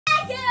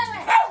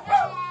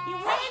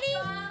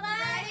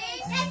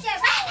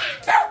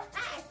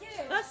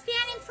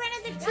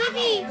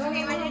TV.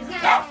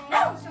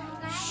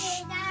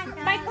 Shh.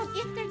 Michael,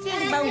 get the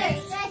dang bonus.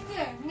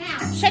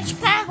 Shut your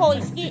pie hole,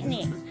 he's getting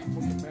it.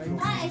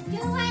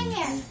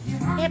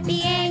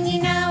 Happy and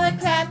you know it,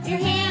 clap your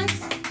hands.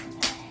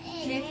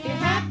 If you're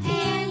happy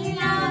and you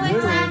know it,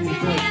 clap your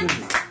hands.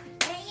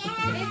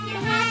 If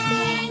you're happy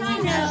and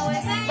you know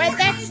it. Right,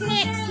 that's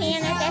next,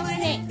 Hannah, that's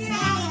next.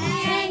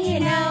 And you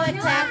know it,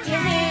 clap your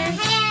hands.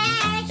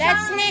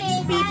 That's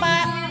next,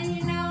 Bebop.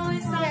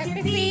 Clap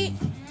your feet.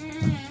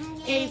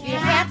 If you're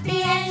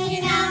happy and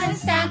you know it,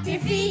 stomp your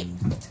feet.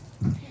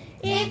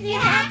 If you're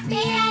happy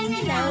and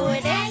you know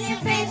it, and your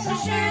face will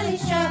surely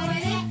show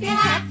it. If you're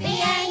happy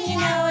and you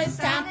know it,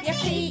 stomp your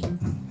feet.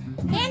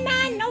 And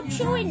I know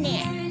chewing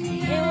there.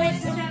 Do it.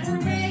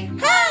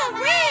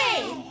 Hooray!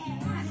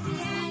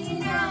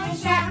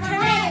 Shout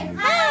hooray!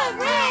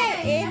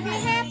 Hooray! If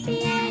you're happy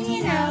and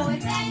you know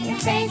it, your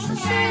face will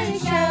surely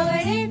show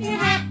it. If you're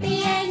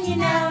happy and you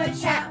know it,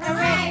 shout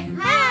hooray!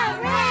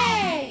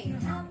 Hooray!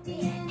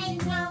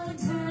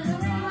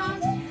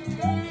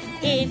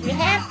 If you're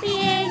happy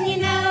and you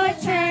know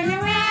it, turn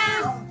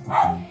around.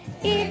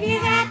 If you're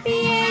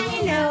happy and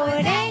you know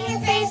it, and your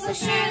face will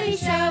surely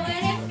show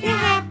it. If you're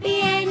happy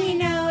and you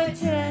know it,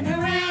 turn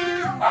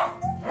around.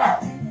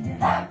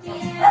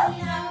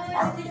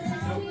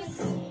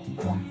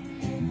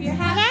 If you're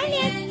happy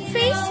and you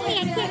face me,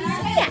 I can't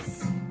see ya.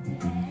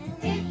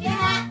 If you're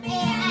happy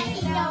and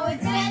you know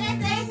it, then your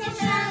face will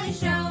surely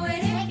show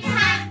it. If you're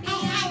happy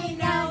and you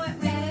know it,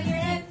 wiggle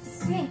your lips.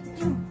 If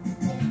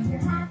you're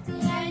happy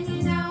and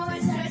you know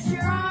it, stretch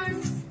your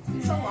arms.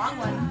 It's a long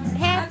one.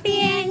 Happy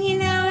and you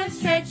know it,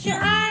 stretch your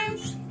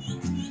arms.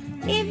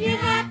 If you're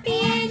happy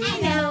and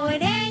you know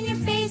it, and your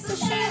face will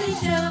surely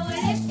show it.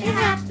 If you're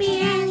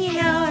happy and you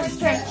know it,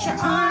 stretch your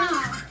arms.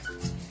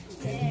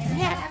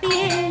 Happy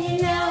and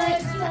you know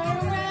it, pat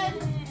your head.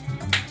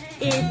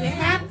 If you're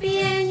happy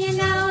and you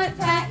know it,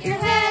 pat your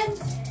head.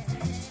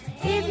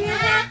 If you're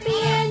happy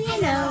and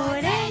you know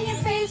it, and your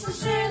face will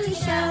surely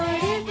show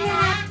it. If you're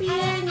happy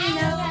and you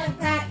know it,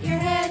 pat your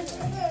head.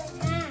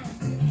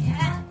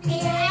 Happy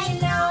and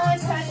you know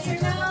it, touch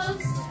your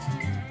nose.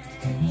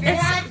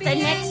 It's the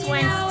next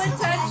one.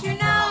 Touch your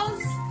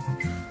nose.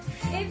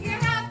 If you're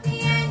happy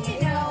and you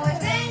know it,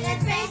 then your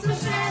face will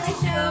surely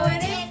show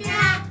it. If you're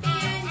happy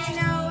and you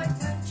know it,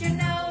 touch your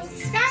nose.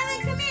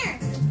 Scarlett, come here.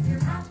 If you're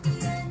happy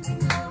and you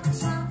know it,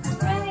 shout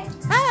hooray.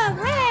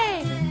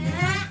 Hooray. If you're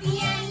happy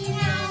and you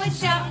know it,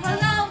 shout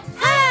hello.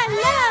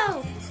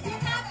 Hello. If you're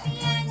happy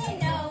and you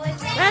know it,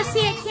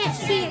 Rosie, I can't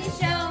see it.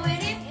 Show it.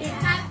 If you're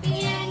happy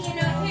and you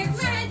know it, here,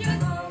 come on, do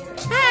it.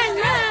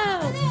 Hello.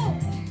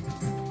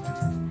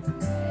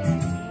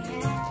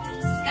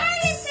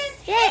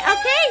 Yeah,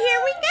 okay,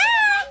 here we go.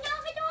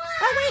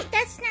 Oh, wait,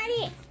 that's not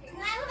it.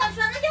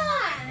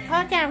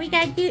 Hold on, we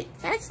gotta do,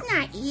 that's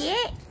not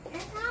it.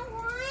 That's not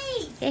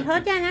right. Okay,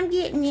 hold on, I'm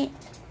getting it.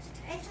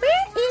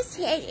 Where is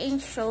head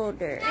and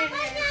shoulder? That's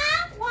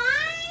not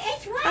right.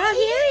 It's right. Oh,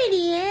 here it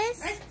is.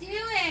 Let's do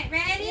it.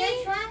 Ready?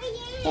 It's right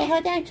Okay,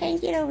 hold on, try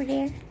and get over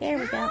there. There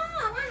we go.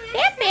 Oh,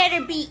 That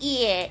better be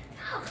it.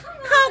 oh, come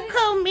on.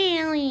 Coco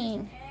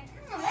Melon.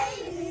 Are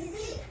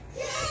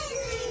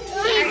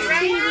you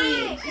ready? You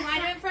want to do it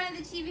in front of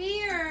the TV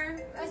or?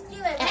 Let's do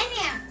it right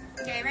now.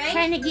 Okay, ready?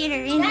 Trying to get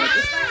her in there.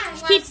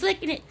 She keeps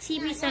looking at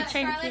TV, so I'm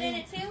trying to get in in.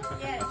 it too?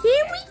 Yes.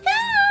 Here we go.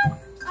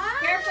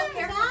 Careful,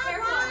 careful,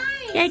 careful.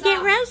 Gotta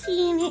get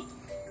Rosie in it.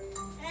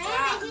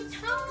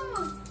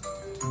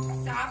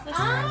 Soft. That's not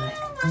right.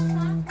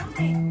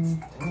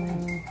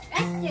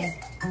 That's just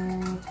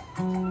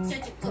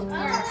such a cool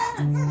part.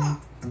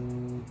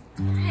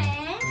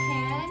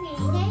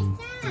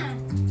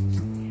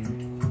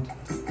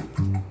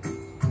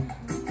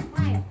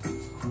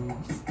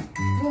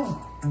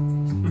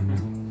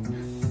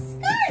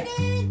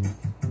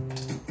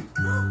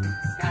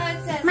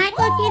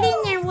 Michael, get in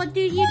there. We'll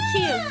do you too.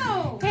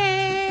 No.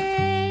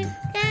 Hey,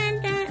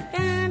 dun, dun,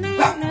 dun,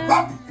 dun,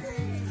 dun.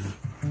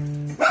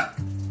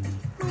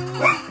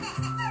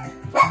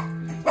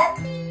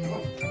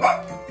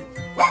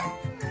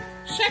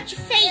 Shut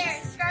your face.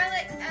 Here,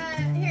 Scarlett,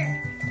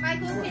 here.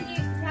 Michael, can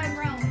you have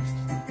Rome?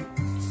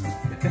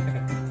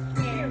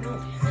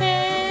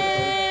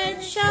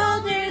 Head,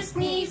 shoulders,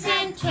 knees,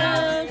 and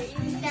toes.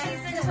 Knees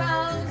and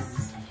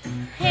toes.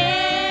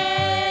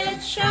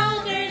 Head,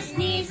 shoulders,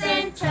 knees,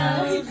 and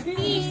toes.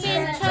 Knees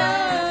and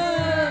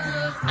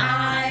toes.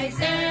 Eyes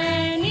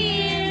and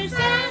ears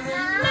and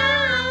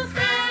mouth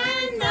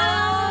and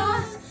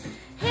nose.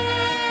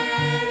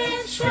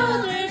 Head,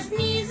 shoulders,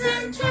 knees,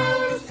 and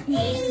toes.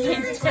 Knees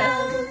and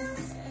toes.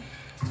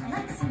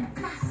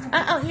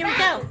 Uh-oh, here we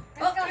go.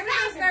 Oh, here we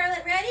go,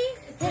 Scarlett. Ready?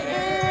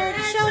 Head,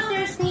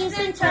 shoulders, knees,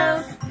 and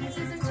toes. Knees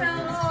and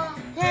toes.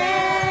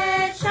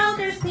 Head,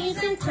 shoulders,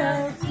 knees, and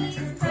toes. Knees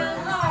and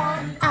toes.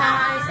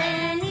 Eyes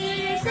and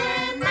ears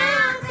and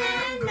mouth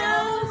and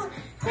nose.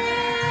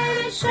 Head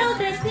and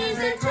shoulders, knees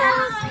and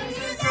toes.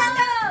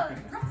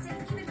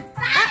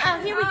 Uh-oh,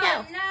 here we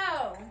go.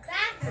 No.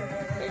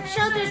 Head,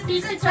 shoulders,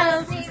 knees and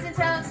toes. Knees and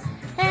toes.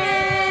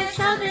 Head,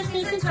 shoulders,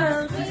 knees and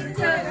toes. Knees and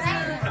toes.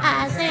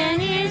 Eyes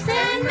and ears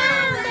and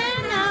mouth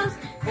and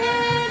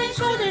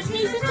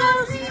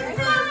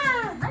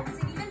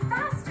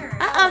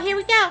Uh-oh, here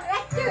we go.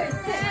 Let's do it.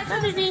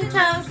 Shoulders, knees, and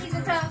toes.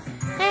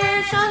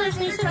 Head, shoulders,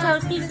 knees, and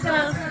toes, knees and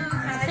toes.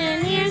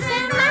 And ears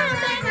and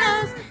mouth and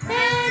nose.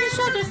 Head,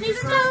 shoulders, knees,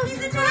 and toes.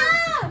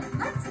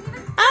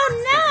 Oh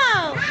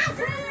no!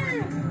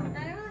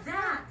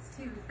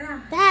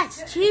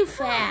 That's too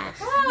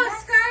fast. Oh,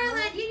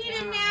 Scarlett, you need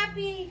a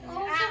nappy.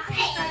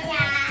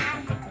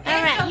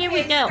 Alright, here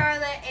we go.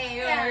 Scarlett.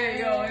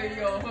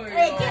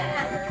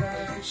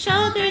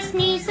 Shoulders,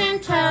 knees,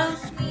 and toes.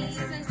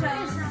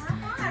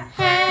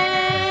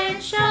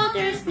 Head,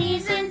 shoulders,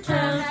 knees, and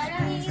toes.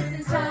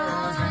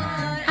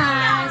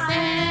 Eyes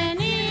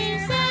and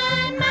ears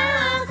and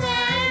mouth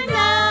and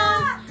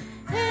nose.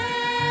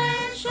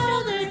 Head,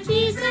 shoulders,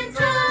 knees, and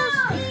toes.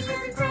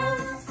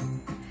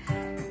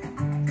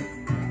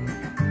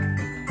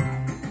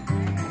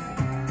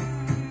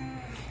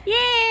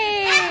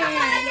 Yay!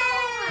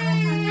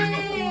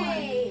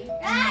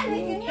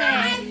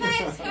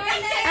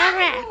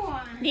 Alright,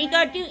 you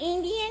go do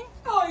Indian?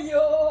 Oh,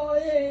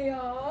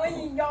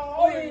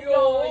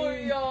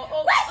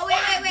 wait.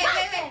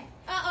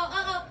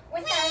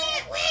 What's that?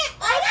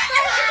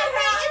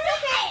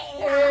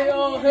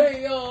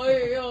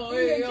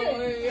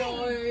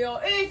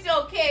 It's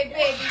okay,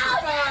 baby.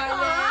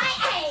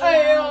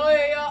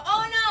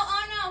 Oh no.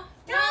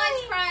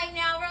 Rowan's crying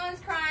now. Rowan's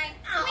crying.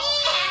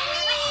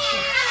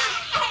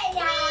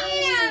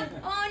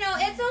 Oh no,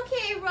 it's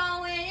okay,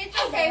 Rowan. It's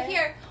okay.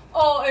 Here.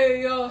 Oh,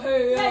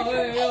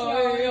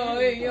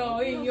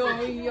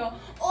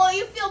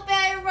 you feel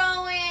better,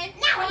 Rowan.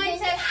 Rowan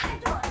says,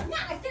 Hannah.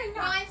 Hey,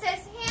 Rowan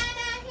says,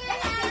 Hannah,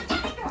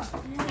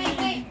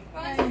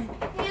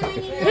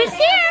 Who's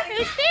there?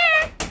 Who's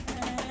there?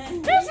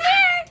 Who's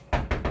there?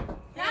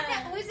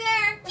 Who's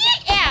there?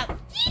 Get out!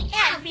 Get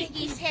out,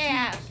 Vicky's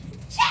house!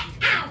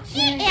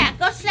 Get out!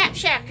 Go slap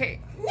Shaker!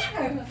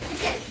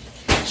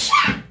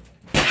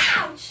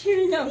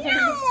 No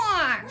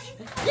more!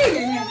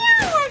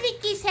 No more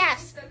Vicky's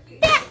house!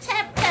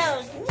 Bathtub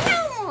clothes!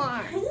 No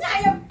more!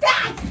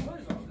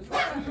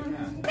 Where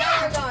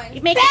are we going?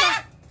 You make it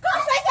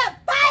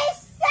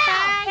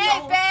Hey,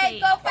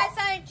 babe, go find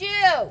something to do.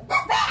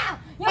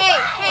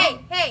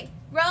 Hey,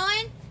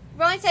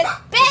 Rowan says,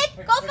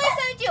 babe, go find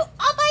something to do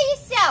all by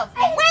yourself,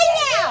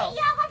 right now.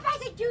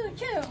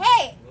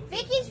 Hey,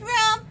 Vicky's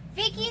room,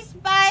 Vicky's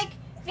bike,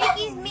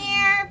 Vicky's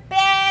mirror,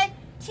 bed,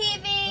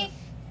 TV,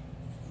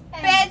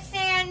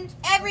 bedstand,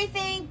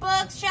 everything,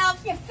 books,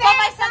 shelves. Go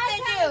find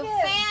something to do.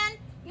 Fan,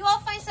 you all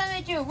find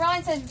something to do.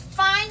 Rowan says,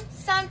 find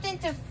something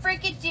to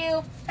freaking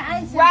do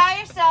by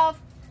yourself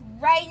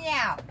right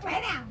now.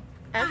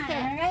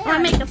 Okay. Want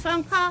to make a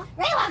phone call?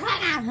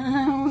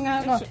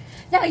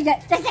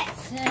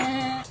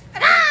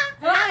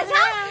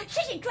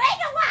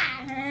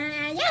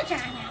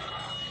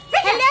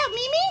 Hello,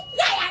 Mimi?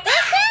 Yeah.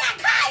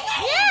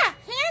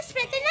 Hannah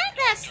spent the night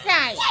last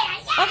night.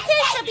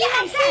 Okay, she'll be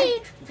home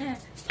soon.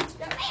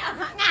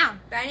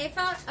 Ready,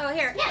 phone? Oh,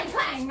 here.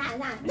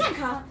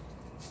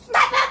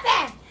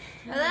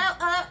 Hello,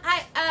 hi,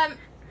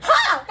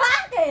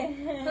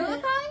 who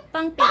is calling?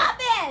 Bunk bed.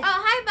 Oh,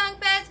 hi, bunk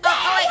beds.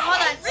 Oh, wait, hold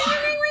on.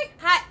 Ring.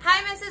 Hi,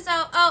 Mrs.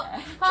 O. Oh,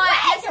 hold on,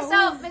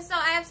 Mrs. O,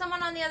 I have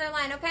someone on the other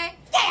line, okay?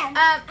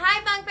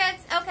 Hi, bunk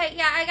beds. Okay,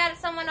 yeah, I got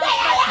someone else.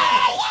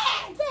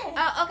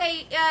 Oh,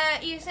 okay,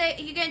 you say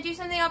you're gonna do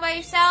something all by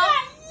yourself?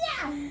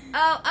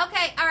 Oh,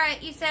 okay, all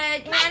right. You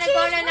said Hannah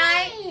going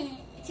tonight?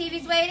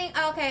 TV's waiting?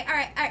 Oh, okay, all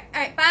right.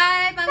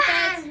 Bye, bunk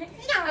beds.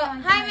 Oh,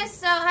 hi,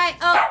 Mrs. O. Hi.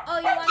 Oh,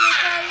 you want me to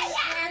tell you?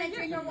 Hannah,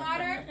 drink your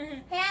water.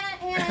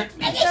 Hannah.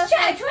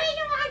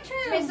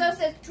 Miss O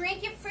says,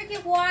 drink your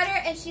freaking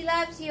water, and she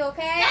loves you,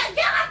 okay?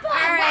 All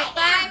right,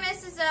 bye,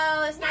 Mrs.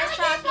 O. It's nice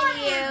talking to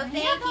you.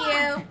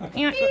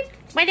 Thank you.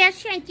 What else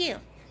should I do?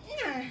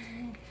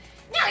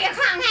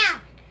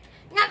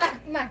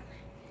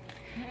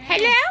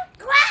 Hello?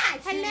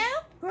 Hello?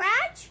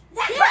 Garage?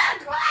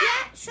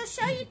 Yeah, she'll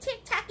show you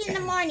TikTok in the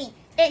morning.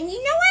 And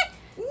you know what?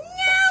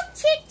 No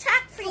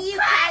TikTok for you,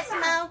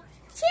 Cosmo.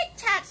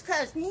 TikTok's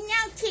closed.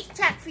 No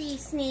TikTok for you,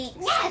 Sneaks.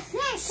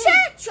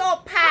 Shut your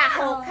pie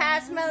hole,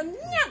 Cosmo.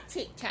 No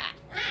TikTok.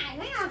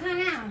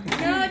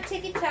 No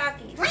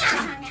ticky-talkies.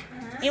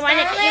 You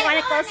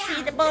wanna go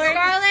see the board?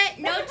 Scarlett,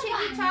 no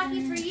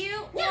ticky-talkie for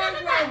you or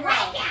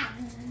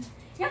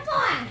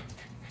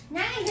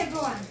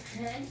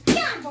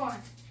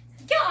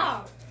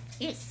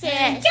It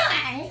says,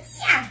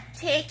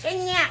 take a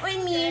nap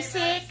with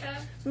music,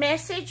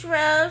 message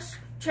Rose,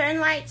 turn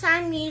lights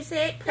on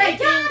music, play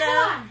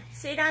bingo,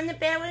 sit on the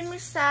bed with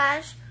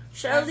massage,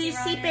 show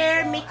Lucy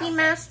Bear, Mickey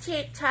Mouse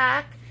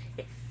TikTok,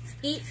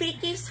 eat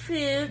Vicky's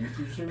food,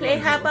 play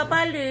Hubba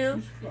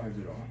Baloo,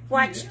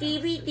 watch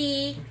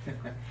DVD,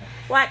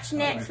 watch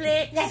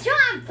Netflix,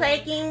 play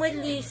a game with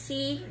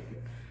Lucy,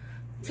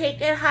 take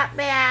a hot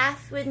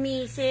bath with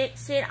music,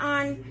 sit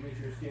on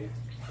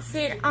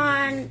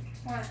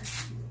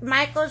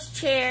Michael's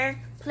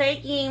chair, play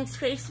games,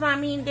 face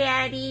mommy and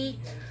daddy,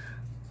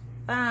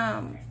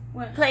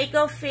 play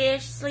Go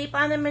Fish, sleep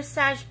on the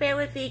massage bed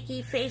with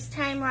Vicky,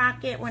 FaceTime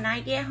Rocket when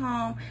I get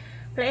home,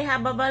 play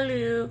Hubba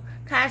Baloo,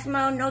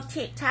 Cosmo, no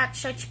TikTok,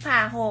 shut your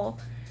pie hole,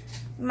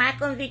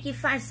 Michael and Vicky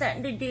find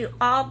something to do.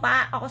 All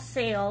buy, all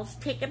sales.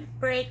 Take a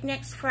break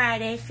next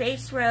Friday.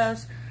 Face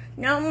Rose.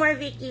 No more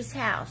Vicky's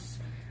house.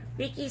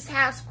 Vicky's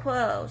house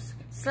closed.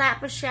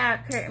 Slap a shower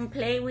curtain.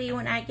 Play Wii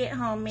when I get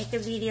home. Make a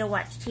video.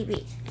 Watch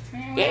TV.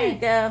 There you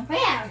go.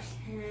 What else?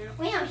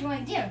 What else you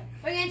want to do?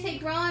 We're gonna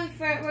take Rowan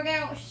we're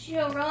gonna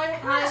show Rowan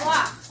how he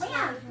walks. What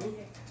else?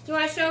 Do you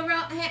want to show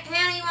Rowan?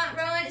 Hannah, you want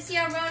Rowan to see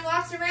how Rowan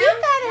walks around? You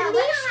got a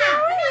leash on.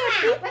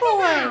 You're a big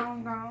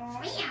boy.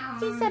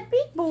 He's a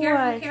big boy.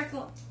 Careful,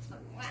 careful.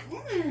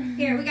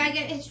 Here, we gotta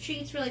get his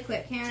treats really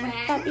quick, Hannah.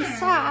 Gotta be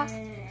soft.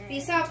 Be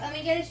soft. Let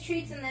me get his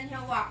treats and then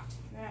he'll walk.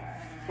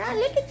 Now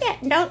look at that.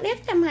 Don't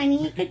lift him, honey.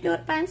 He could do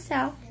it by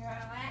himself.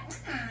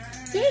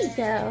 There you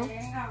go.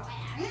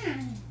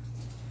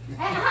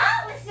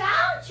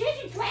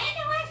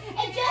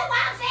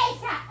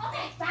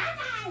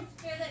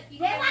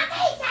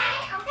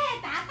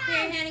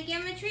 Here, Hannah,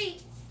 give him a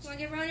treat. You want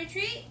to give Rowan a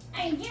treat?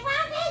 Here,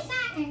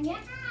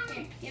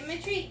 give him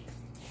a treat.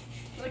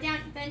 Go down,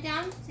 bend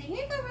down. Say,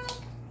 here you go,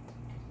 Rowan.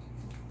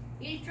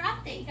 You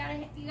dropped it. You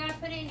gotta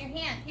put it in your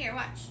hand. Here,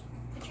 watch.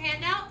 Put your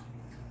hand out,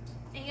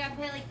 and you gotta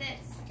put it like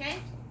this. Okay?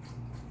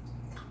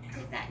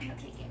 Take that, and he'll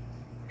take it.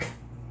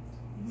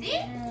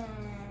 See?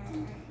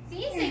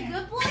 See? Say,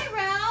 good boy,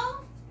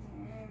 Ro.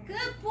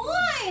 Good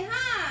boy,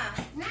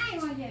 huh?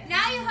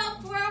 Now you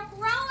help Rowan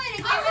and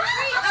give him a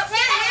treat.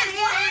 Okay,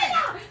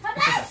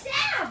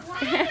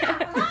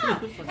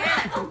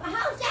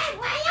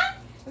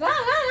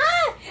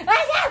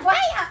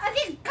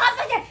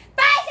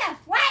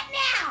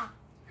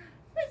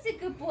 What's a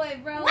good boy,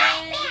 Rowan?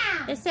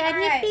 Is that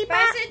Alright, hippie bye,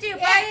 bop? Cindy.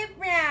 Bye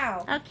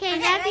now. Okay,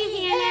 love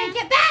you, Hannah.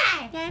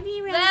 Goodbye. Love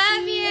you, Rosie.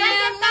 Love you.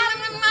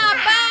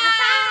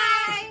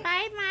 Bye.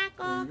 Bye,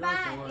 Michael. We go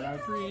for our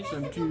threes,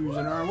 some twos,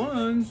 and our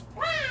ones.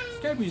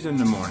 Steppies in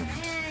the morning.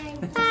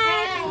 Bye.